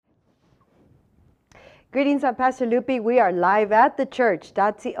Greetings, I'm Pastor Lupi. We are live at the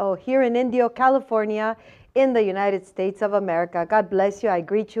church.co here in Indio, California, in the United States of America. God bless you. I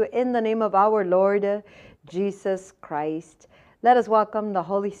greet you in the name of our Lord Jesus Christ. Let us welcome the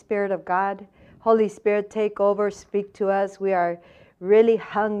Holy Spirit of God. Holy Spirit, take over, speak to us. We are really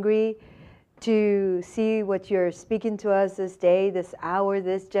hungry to see what you're speaking to us this day, this hour,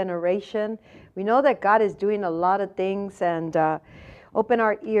 this generation. We know that God is doing a lot of things, and open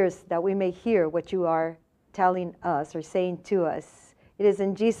our ears that we may hear what you are telling us or saying to us. It is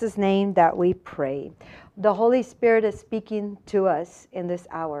in Jesus' name that we pray. The Holy Spirit is speaking to us in this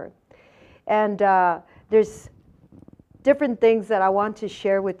hour. And there's different things that I want to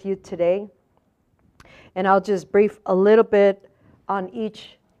share with you today. And I'll just brief a little bit on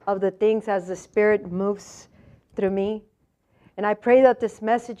each of the things as the Spirit moves through me. And I pray that this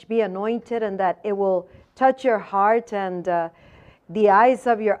message be anointed and that it will touch your heart and the eyes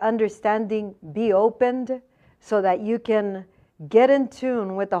of your understanding be opened so that you can get in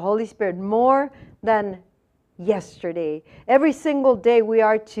tune with the Holy Spirit more than yesterday. Every single day we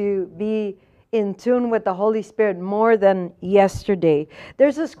are to be in tune with the Holy Spirit more than yesterday.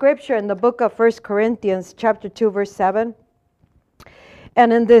 There's a scripture in the book of 1 Corinthians chapter 2 verse 7.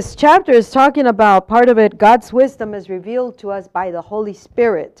 And in this chapter is talking about part of it, God's wisdom is revealed to us by the Holy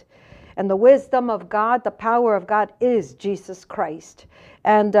Spirit. And the wisdom of God, the power of God is Jesus Christ.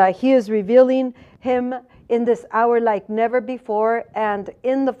 And He is revealing Him in this hour like never before. And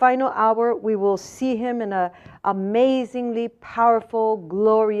in the final hour, we will see Him in an amazingly powerful,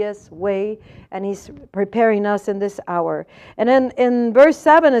 glorious way. And He's preparing us in this hour. And then in verse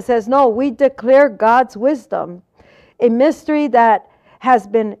 7, it says, no, we declare God's wisdom, a mystery that has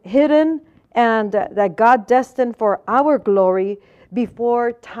been hidden and that God destined for our glory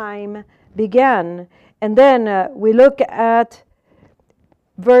before time began. And then we look at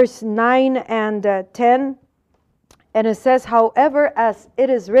verse 9 and 10, and it says, however, as it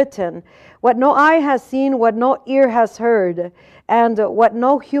is written, what no eye has seen, what no ear has heard, and what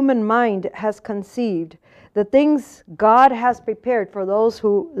no human mind has conceived, the things God has prepared for those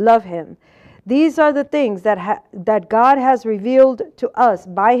who love Him. These are the things that God has revealed to us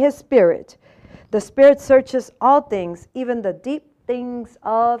by His Spirit. The Spirit searches all things, even the deep things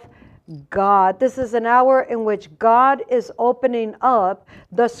of God. This is an hour in which God is opening up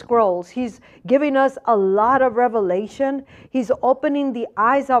the scrolls. He's giving us a lot of revelation. He's opening the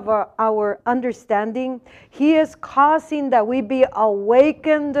eyes of our understanding. He is causing that we be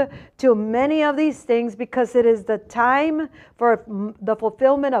awakened to many of these things because it is the time for the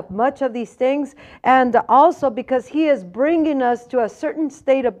fulfillment of much of these things, and also because He is bringing us to a certain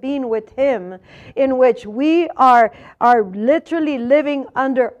state of being with Him in which we are literally living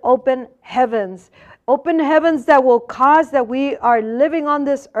under open heavens. Open heavens that will cause that we are living on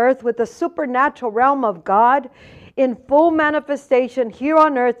this earth with the supernatural realm of God in full manifestation here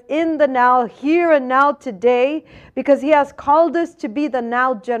on earth, in the now, here and now today, because He has called us to be the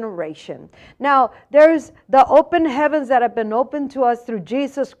now generation. Now, there's the open heavens that have been opened to us through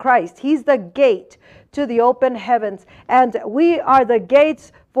Jesus Christ. He's the gate to the open heavens, and we are the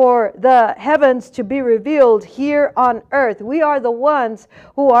gates for the heavens to be revealed here on earth. We are the ones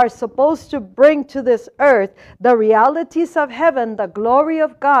who are supposed to bring to this earth the realities of heaven, the glory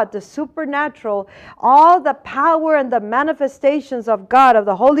of God, the supernatural, all the power and the manifestations of God, of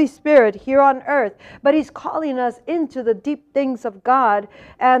the Holy Spirit here on earth. But He's calling us into the deep things of God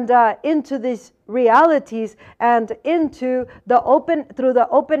and into these realities and into the open, through the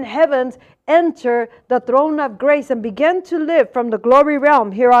open heavens, enter the throne of grace and begin to live from the glory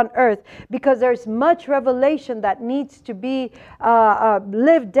realm here on earth, because there's much revelation that needs to be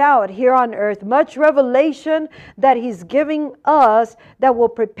lived out here on earth, much revelation that He's giving us that will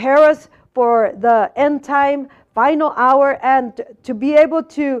prepare us for the end time final hour, and to be able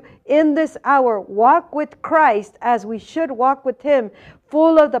to in this hour walk with Christ as we should walk with Him,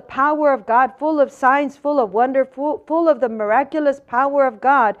 full of the power of God, full of signs, full of wonder, full of the miraculous power of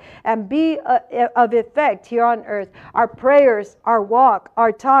God, and be of effect here on earth. Our prayers, our walk,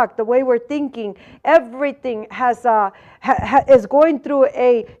 our talk, the way we're thinking, everything is going through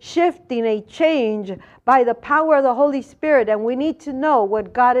a shifting, a change by the power of the Holy Spirit. And we need to know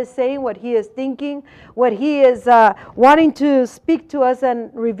what God is saying, what He is thinking, what He is wanting to speak to us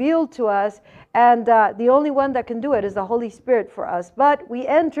and reveal to us. And the only one that can do it is the Holy Spirit for us. But we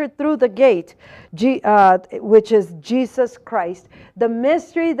entered through the gate, which is Jesus Christ. The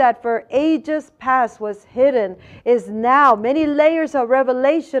mystery that for ages past was hidden is now, many layers of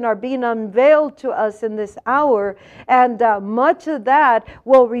revelation are being unveiled to us in this hour. And much of that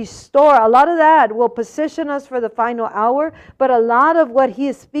will restore, a lot of that will position us for the final hour. But a lot of what he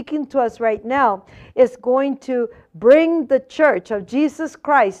is speaking to us right now is going to bring the church of Jesus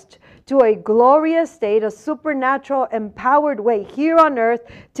Christ to a glorious state, a supernatural, empowered way here on earth,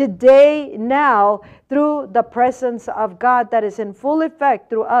 today, now, through the presence of God that is in full effect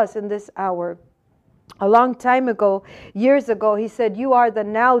through us in this hour. A long time ago, years ago, he said, you are the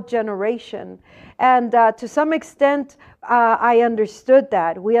now generation. And to some extent, I understood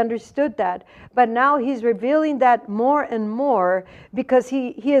that. We understood that. But now he's revealing that more and more, because he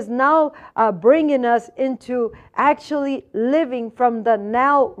is now bringing us into actually living from the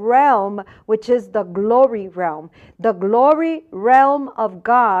now realm, which is the glory realm. The glory realm of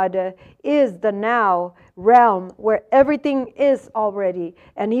God is the now realm where everything is already.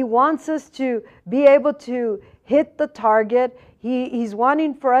 And he wants us to be able to hit the target. He's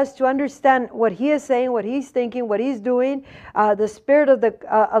wanting for us to understand what he is saying, what he's thinking, what he's doing, the Spirit of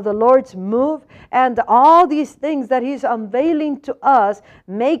the Lord's move, and all these things that he's unveiling to us,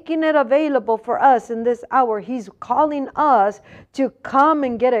 making it available for us in this hour. He's calling us to come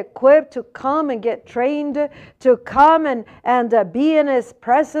and get equipped, to come and get trained, to come and be in his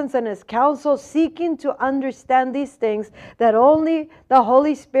presence and his counsel, seeking to understand these things that only the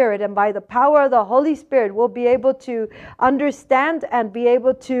Holy Spirit, and by the power of the Holy Spirit, will be able to understand and be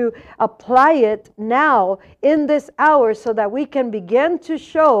able to apply it now in this hour, so that we can begin to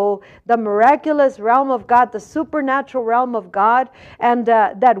show the miraculous realm of God, the supernatural realm of God, and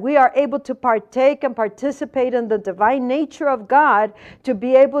that we are able to partake and participate in the divine nature of God, to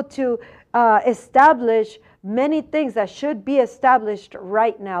be able to establish many things that should be established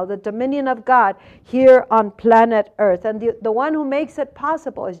right now, the dominion of God here on planet Earth. And the one who makes it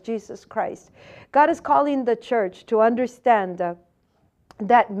possible is Jesus Christ. God is calling the church to understand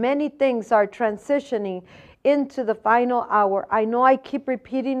that many things are transitioning into the final hour. I know I keep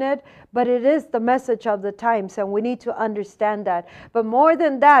repeating it, but it is the message of the times, and we need to understand that. But more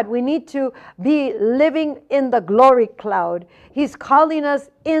than that, we need to be living in the glory cloud. He's calling us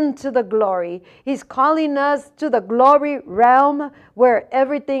into the glory. He's calling us to the glory realm where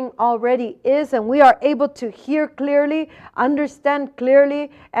everything already is, and we are able to hear clearly, understand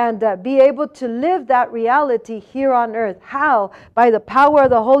clearly, and be able to live that reality here on earth. How? By the power of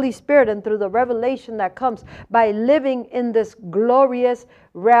the Holy Spirit and through the revelation that comes by living in this glorious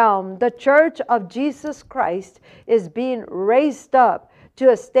realm. The church of Jesus Christ is being raised up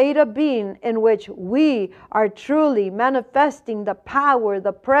to a state of being in which we are truly manifesting the power,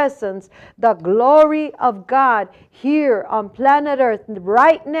 the presence, the glory of God here on planet Earth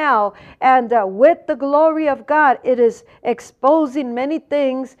right now. And with the glory of God, it is exposing many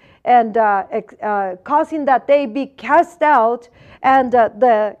things and causing that they be cast out, and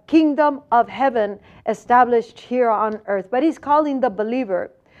the kingdom of heaven established here on earth. But he's calling the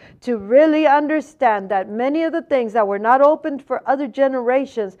believer to really understand that many of the things that were not opened for other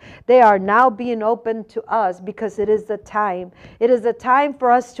generations, they are now being opened to us, because it is the time. It is the time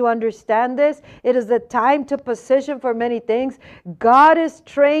for us to understand this. It is the time to position for many things. God is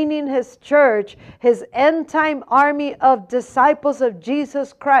training his church, his end time army of disciples of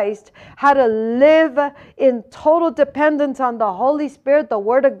Jesus Christ, how to live in total dependence on the Holy Spirit, the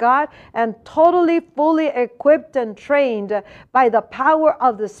Word of God, and totally, fully equipped and trained by the power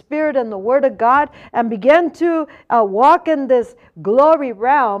of the Spirit and the Word of God, and begin to walk in this glory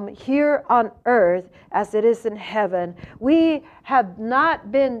realm here on earth as it is in heaven. We have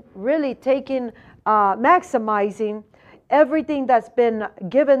not been really maximizing everything that's been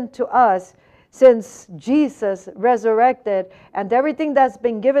given to us since Jesus resurrected, and everything that's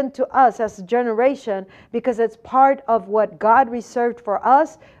been given to us as a generation, because it's part of what God reserved for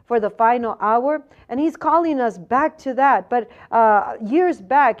us for the final hour. And he's calling us back to that. But years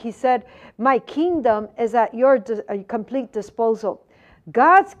back, he said, my kingdom is at your complete disposal.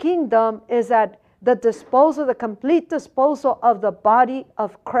 God's kingdom is at the disposal, the complete disposal of the body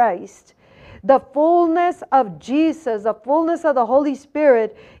of Christ. The fullness of Jesus, the fullness of the Holy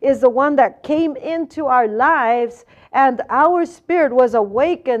Spirit is the one that came into our lives and our spirit was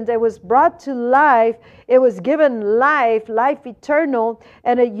awakened. It was brought to life. It was given life, life eternal,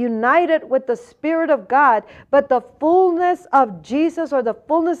 and it united with the Spirit of God. But the fullness of Jesus, or the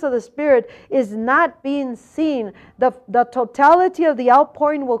fullness of the Spirit, is not being seen. The totality of the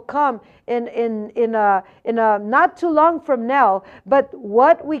outpouring will come in a not too long from now. But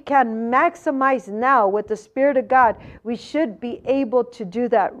what we can maximize now with the Spirit of God, we should be able to do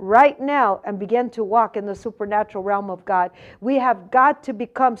that right now and begin to walk in the supernatural realm of God. We have got to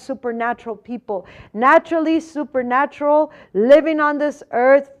become supernatural people, naturally supernatural, living on this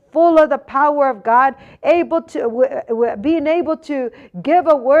earth, full of the power of God, being able to give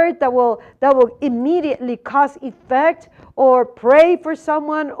a word that will immediately cause effect, or pray for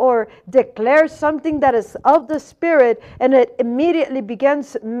someone, or declare something that is of the Spirit, and it immediately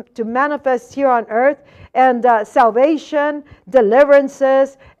begins to manifest here on earth. And salvation,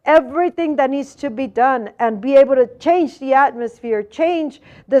 deliverances, everything that needs to be done, and be able to change the atmosphere, change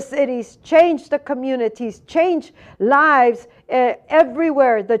the cities, change the communities, change lives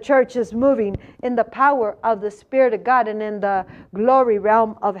everywhere the church is moving in the power of the Spirit of God and in the glory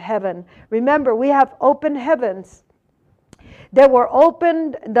realm of heaven. Remember, we have open heavens. They were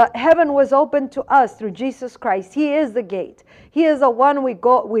opened, the heaven was opened to us through Jesus Christ. He is the gate. He is the one we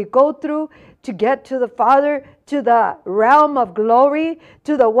go through to get to the Father, to the realm of glory,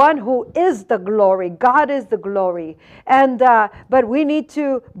 to the one who is the glory. God is the glory. And but we need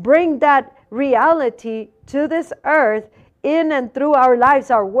to bring that reality to this earth in and through our lives,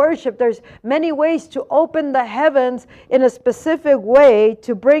 our worship. There's many ways to open the heavens in a specific way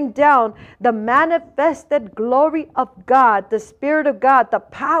to bring down the manifested glory of God, the Spirit of God, the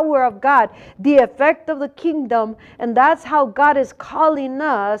power of God, the effect of the kingdom. And that's how God is calling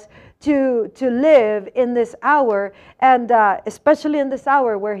us to live in this hour, and especially in this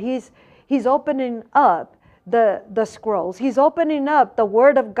hour where He's opening up the scrolls. He's opening up the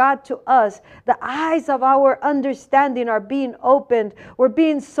Word of God to us. The eyes of our understanding are being opened. We're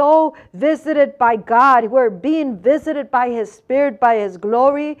being so visited by God. We're being visited by His Spirit, by His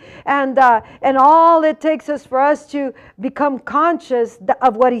glory. And all it takes is for us to become conscious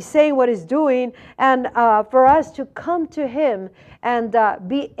of what He's saying, what He's doing, and for us to come to Him and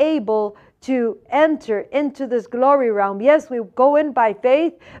be able to enter into this glory realm. Yes, we go in by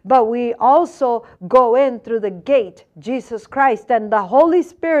faith, but we also go in through the gate, Jesus Christ. And the Holy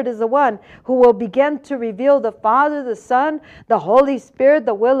Spirit is the one who will begin to reveal the Father, the Son, the Holy Spirit,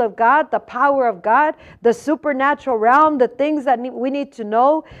 the will of God, the power of God, the supernatural realm, the things that we need to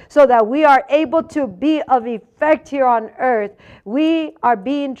know so that we are able to be of effect here on earth. We are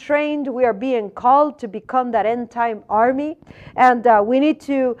being trained, we are being called to become that end time army. And we need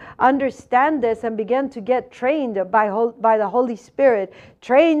to understand this and begin to get trained by the Holy Spirit,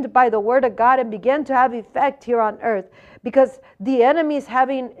 trained by the Word of God, and begin to have effect here on earth. Because the enemy is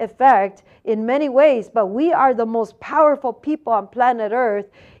having effect in many ways, but we are the most powerful people on planet earth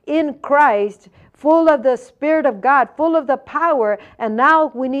in Christ, full of the Spirit of God, full of the power. And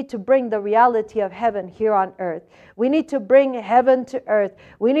now we need to bring the reality of heaven here on earth. We need to bring heaven to earth.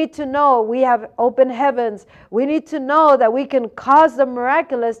 We need to know we have open heavens. We need to know that we can cause the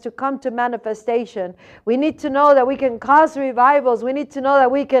miraculous to come to manifestation. We need to know that we can cause revivals. We need to know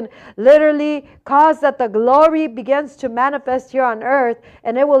that we can literally cause that the glory begins to manifest here on earth,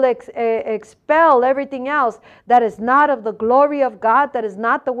 and it will expel everything else that is not of the glory of God, that is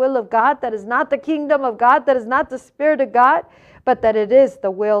not the will of God, that is not the kingdom of God, that is not the Spirit of God, but that it is the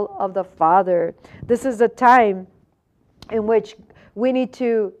will of the Father. This is a time in which we need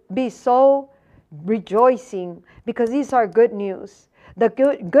to be so rejoicing, because these are good news. The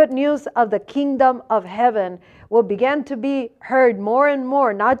good news of the kingdom of heaven will begin to be heard more and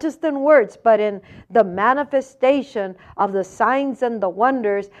more, not just in words, but in the manifestation of the signs and the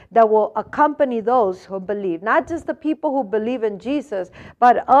wonders that will accompany those who believe. Not just the people who believe in Jesus,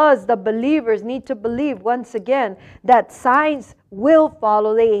 but us, the believers, need to believe once again that signs will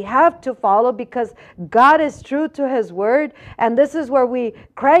follow. They have to follow, because God is true to His word. And this is where we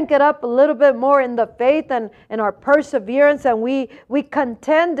crank it up a little bit more in the faith and in our perseverance, and we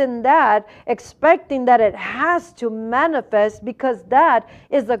contend in that, expecting that it has to manifest, because that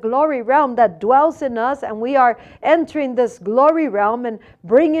is the glory realm that dwells in us, and we are entering this glory realm and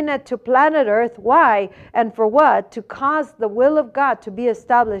bringing it to planet earth. Why and for what? To cause the will of God to be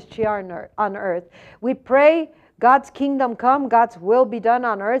established here on earth. We pray God's kingdom come, God's will be done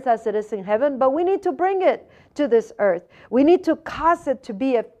on earth as it is in heaven, but we need to bring it to this earth. We need to cause it to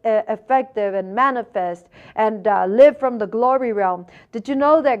be effective and manifest and live from the glory realm. Did you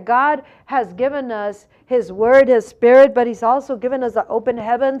know that God has given us His Word, His Spirit, but He's also given us the open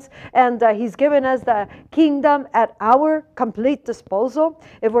heavens, and He's given us the kingdom at our complete disposal?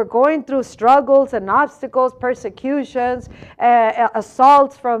 If we're going through struggles and obstacles, persecutions,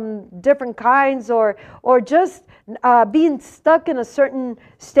 assaults from different kinds, or just being stuck in a certain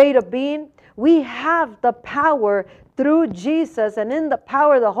state of being, we have the power through Jesus and in the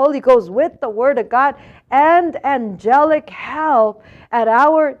power of the Holy Ghost with the Word of God and angelic help at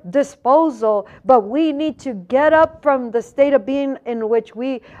our disposal. But we need to get up from the state of being in which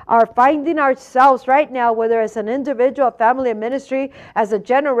we are finding ourselves right now, whether as an individual, family, and ministry, as a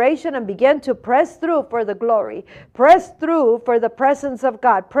generation, and begin to press through for the glory, press through for the presence of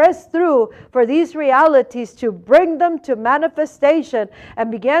God, press through for these realities, to bring them to manifestation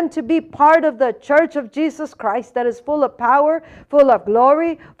and begin to be part of the church of Jesus Christ that is full of power, full of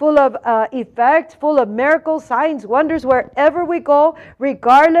glory, full of effect, full of miracles, signs, wonders, wherever we go,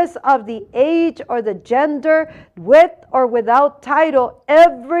 regardless of the age or the gender, with or without title.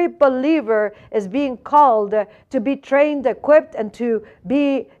 Every believer is being called to be trained, equipped, and to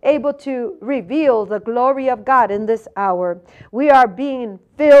be able to reveal the glory of God in this hour. We are being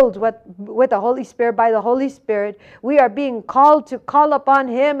filled with the Holy Spirit, by the Holy Spirit. We are being called to call upon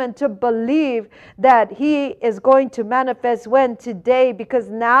Him and to believe that He is going to manifest. When? Today, because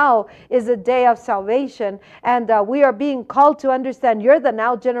now is a day of salvation, and we are being called to understand you're the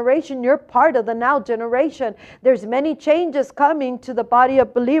now generation. You're part of the now generation. There's many changes coming to the body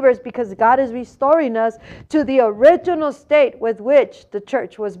of believers because God is restoring us to the original state with which the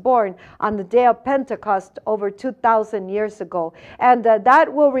church was born on the day of Pentecost over 2,000 years ago. And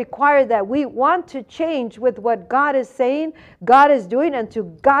that will require that we want to change with what God is saying, God is doing, and to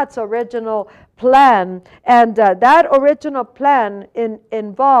God's original plan. And that original plan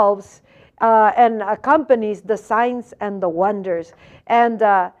involves and accompanies the signs and the wonders. And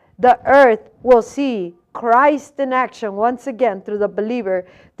the earth will see Christ in action once again through the believer,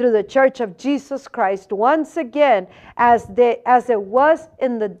 through the church of Jesus Christ, once again, as it was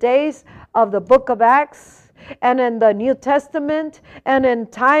in the days of the book of Acts and in the New Testament, and in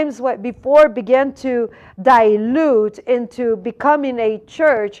times before began to dilute into becoming a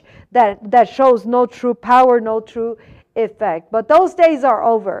church that shows no true power, no true effect. But those days are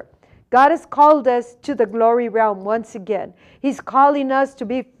over. God has called us to the glory realm once again. He's calling us to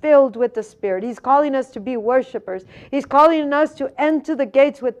be filled with the Spirit. He's calling us to be worshipers. He's calling us to enter the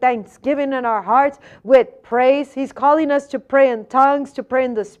gates with thanksgiving in our hearts, with praise. He's calling us to pray in tongues, to pray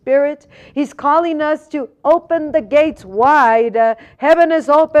in the Spirit. He's calling us to open the gates wide. Heaven is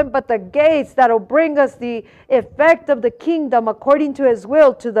open, but the gates that will bring us the effect of the kingdom according to His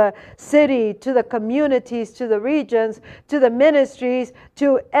will, to the city, to the communities, to the regions, to the ministries,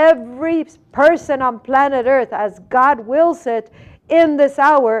 to every person on planet Earth as God wills it in this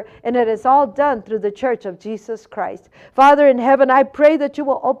hour, and it is all done through the church of Jesus Christ. Father in heaven, I pray that you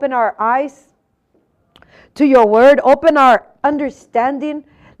will open our eyes to your word, open our understanding.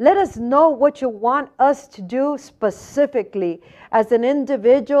 Let us know what you want us to do specifically as an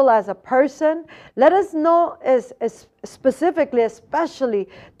individual, as a person. Let us know as specifically, especially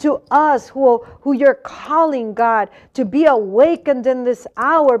to us who you're calling, God, to be awakened in this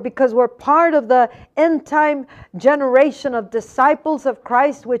hour, because we're part of the end time generation of disciples of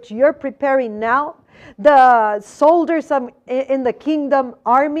Christ, which you're preparing now. The soldiers in the kingdom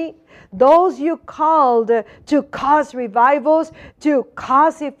army, those you called to cause revivals, to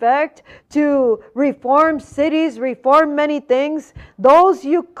cause effect, to reform cities, reform many things, those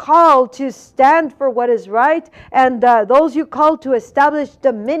you called to stand for what is right, and those you called to establish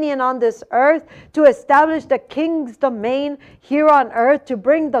dominion on this earth, to establish the king's domain here on earth, to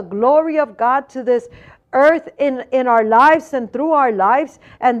bring the glory of God to this earth in our lives and through our lives,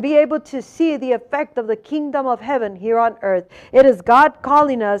 and be able to see the effect of the kingdom of heaven here on earth. It is God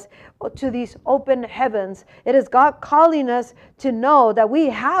calling us to these open heavens. It is God calling us to know that we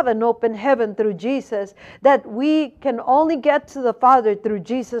have an open heaven through Jesus, that we can only get to the Father through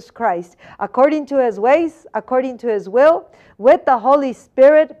Jesus Christ, according to His ways, according to His will, with the Holy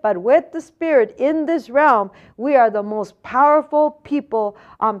Spirit. But with the Spirit in this realm, we are the most powerful people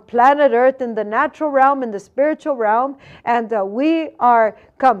on planet Earth, in the natural realm, in the spiritual realm, and we are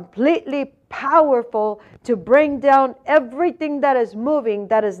completely powerful to bring down everything that is moving,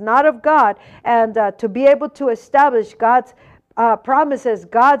 that is not of God, and to be able to establish God's promises,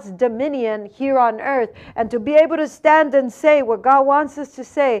 God's dominion here on earth, and to be able to stand and say what God wants us to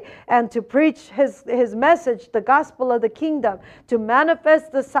say, and to preach his message, the gospel of the kingdom, to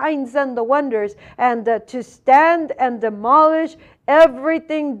manifest the signs and the wonders, and to stand and demolish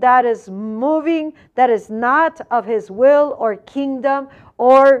everything that is moving, that is not of his will or kingdom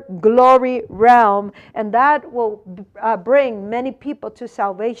or glory realm, and that will bring many people to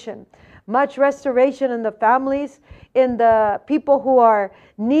salvation. Much restoration in the families, in the people who are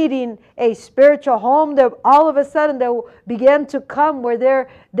needing a spiritual home. That all of a sudden they will begin to come where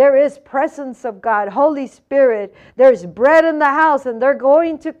there is presence of God, Holy Spirit. There's bread in the house, and they're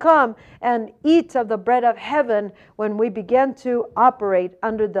going to come and eat of the bread of heaven when we begin to operate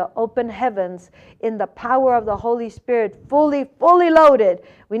under the open heavens in the power of the Holy Spirit, fully loaded.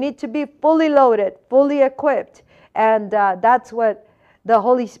 We need to be fully loaded, fully equipped, and that's what the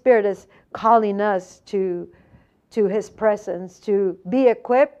Holy Spirit is calling us to his presence, to be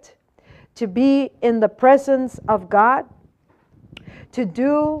equipped, to be in the presence of God, to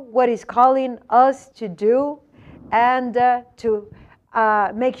do what he's calling us to do, and to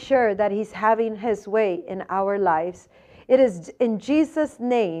make sure that he's having his way in our lives. It is in Jesus'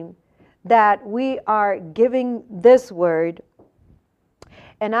 name that we are giving this word,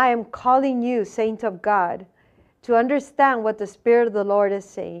 and I am calling you, saint of God, to understand what the Spirit of the Lord is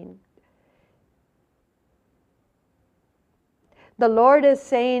saying. The Lord is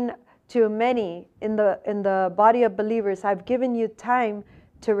saying to many in the body of believers, I've given you time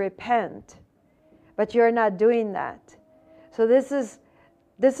to repent, but you're not doing that. So this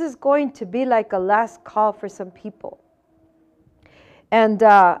is going to be like a last call for some people. And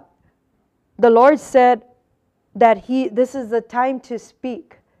the Lord said that this is the time to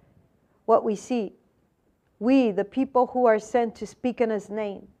speak what we see. We, the people who are sent to speak in his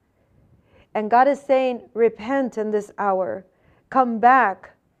name. And God is saying, repent in this hour. Come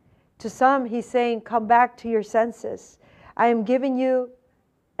back. To some, he's saying, come back to your senses. I am giving you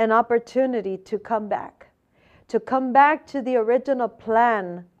an opportunity to come back. To come back to the original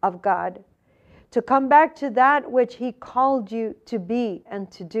plan of God. To come back to that which he called you to be and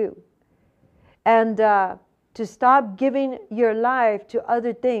to do. And to stop giving your life to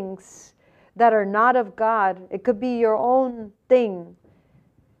other things that are not of God. It could be your own thing.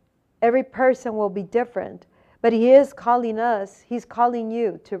 Every person will be different. But he is calling us, he's calling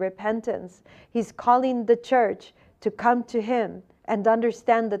you to repentance. He's calling the church to come to him and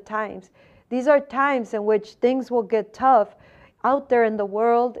understand the times. These are times in which things will get tough. Out there in the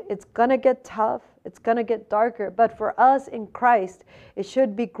world, it's going to get tough. It's going to get darker. But for us in Christ, it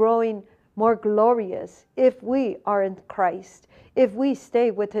should be growing more glorious if we are in Christ. If we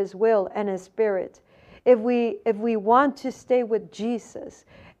stay with his will and his spirit, if we want to stay with Jesus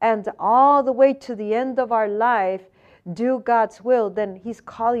and all the way to the end of our life do God's will, then he's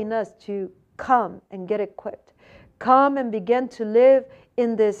calling us to come and get equipped. Come and begin to live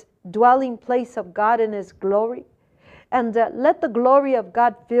in this dwelling place of God in his glory. And let the glory of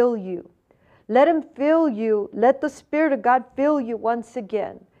God fill you. Let him fill you. Let the Spirit of God fill you once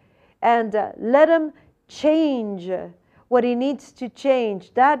again. And let him change what he needs to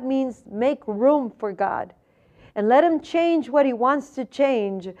change. That means make room for God. And let him change what he wants to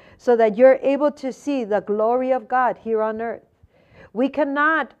change so that you're able to see the glory of God here on earth. We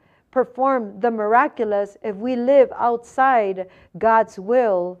cannot perform the miraculous if we live outside God's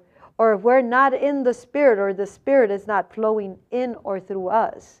will, or if we're not in the Spirit, or the Spirit is not flowing in or through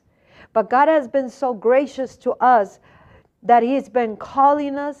us. But God has been so gracious to us that he's been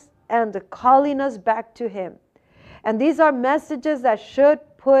calling us and calling us back to him. And these are messages that should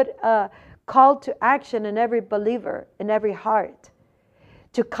put a call to action in every believer, in every heart.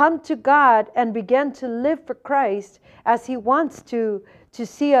 To come to God and begin to live for Christ as he wants to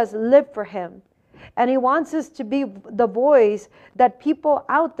see us live for him. And he wants us to be the voice that people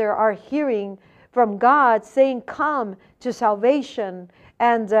out there are hearing from God, saying, come to salvation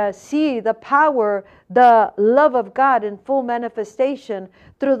and see the power, the love of God in full manifestation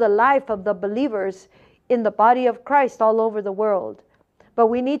through the life of the believers in the body of Christ all over the world. But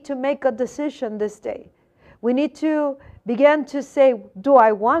we need to make a decision this day. We need to begin to say, do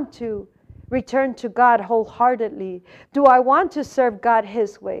I want to return to God wholeheartedly? Do I want to serve God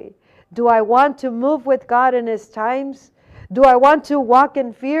his way? Do I want to move with God in his times? Do I want to walk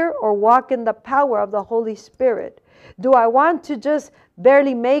in fear or walk in the power of the Holy Spirit? Do I want to just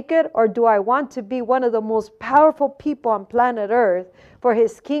barely make it, or do I want to be one of the most powerful people on planet Earth for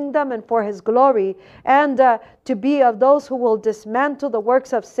his kingdom and for his glory, and to be of those who will dismantle the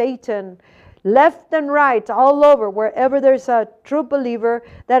works of Satan left and right, all over, wherever there's a true believer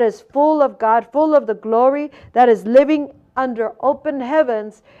that is full of God, full of the glory, that is living under open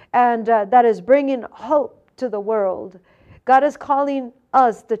heavens, and that is bringing hope to the world. God is calling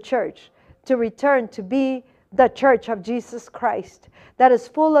us, the church, to return to be the church of Jesus Christ, that is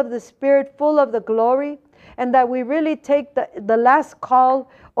full of the Spirit, full of the glory, and that we really take the last call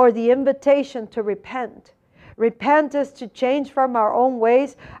or the invitation to repent. Repent is to change from our own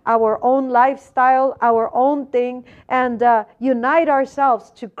ways, our own lifestyle, our own thing, and unite ourselves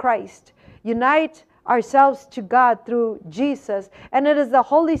to Christ. Unite ourselves to God through Jesus. And it is the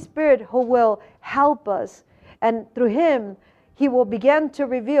Holy Spirit who will help us. And through Him, He will begin to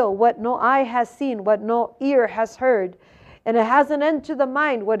reveal what no eye has seen, what no ear has heard. And it hasn't entered the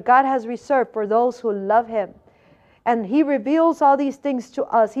mind what God has reserved for those who love Him. And He reveals all these things to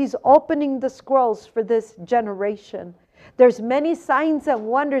us. He's opening the scrolls for this generation. There's many signs and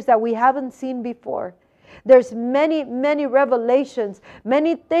wonders that we haven't seen before. There's many, many revelations,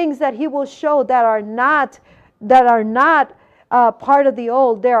 many things that He will show that are not part of the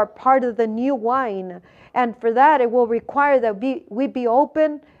old. They are part of the new wine. And for that, it will require that we be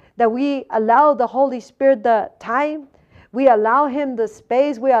open, that we allow the Holy Spirit the time, we allow Him the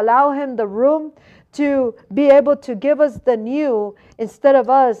space, we allow Him the room to be able to give us the new, instead of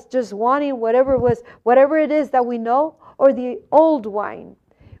us just wanting whatever it is that we know, or the old wine.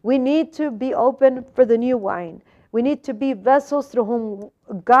 We need to be open for the new wine. We need to be vessels through whom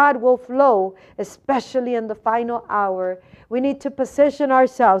God will flow, especially in the final hour. We need to position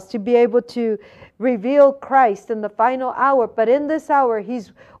ourselves to be able to reveal Christ in the final hour. But in this hour,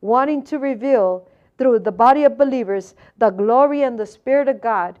 He's wanting to reveal through the body of believers the glory and the Spirit of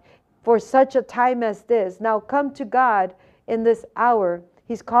God for such a time as this. Now come to God in this hour.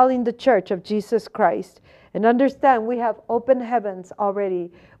 He's calling the church of Jesus Christ. And understand, we have open heavens already.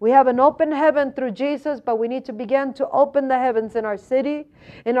 We have an open heaven through Jesus, but we need to begin to open the heavens in our city,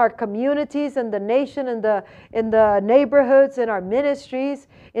 in our communities, in the nation, in the neighborhoods, in our ministries,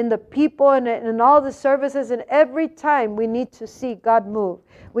 in the people, and in all the services. And every time we need to see God move.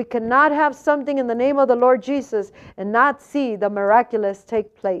 We cannot have something in the name of the Lord Jesus and not see the miraculous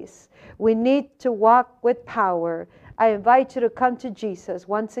take place. We need to walk with power. I invite you to come to Jesus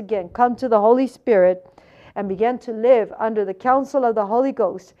once again. Come to the Holy Spirit and begin to live under the counsel of the Holy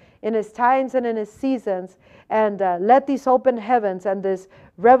Ghost in His times and in His seasons. And let these open heavens and this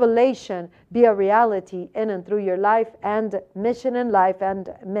revelation be a reality in and through your life and mission in life and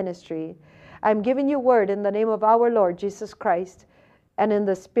ministry. I'm giving you word in the name of our Lord Jesus Christ and in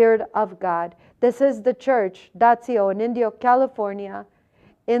the Spirit of God. This is the church, Dazio in Indio, California,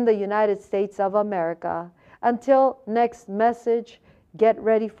 in the United States of America. Until next message, get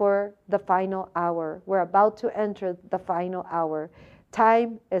ready for the final hour. We're about to enter the final hour.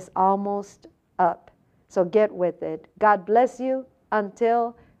 Time is almost up. So get with it. God bless you.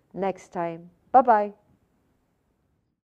 Until next time. Bye-bye.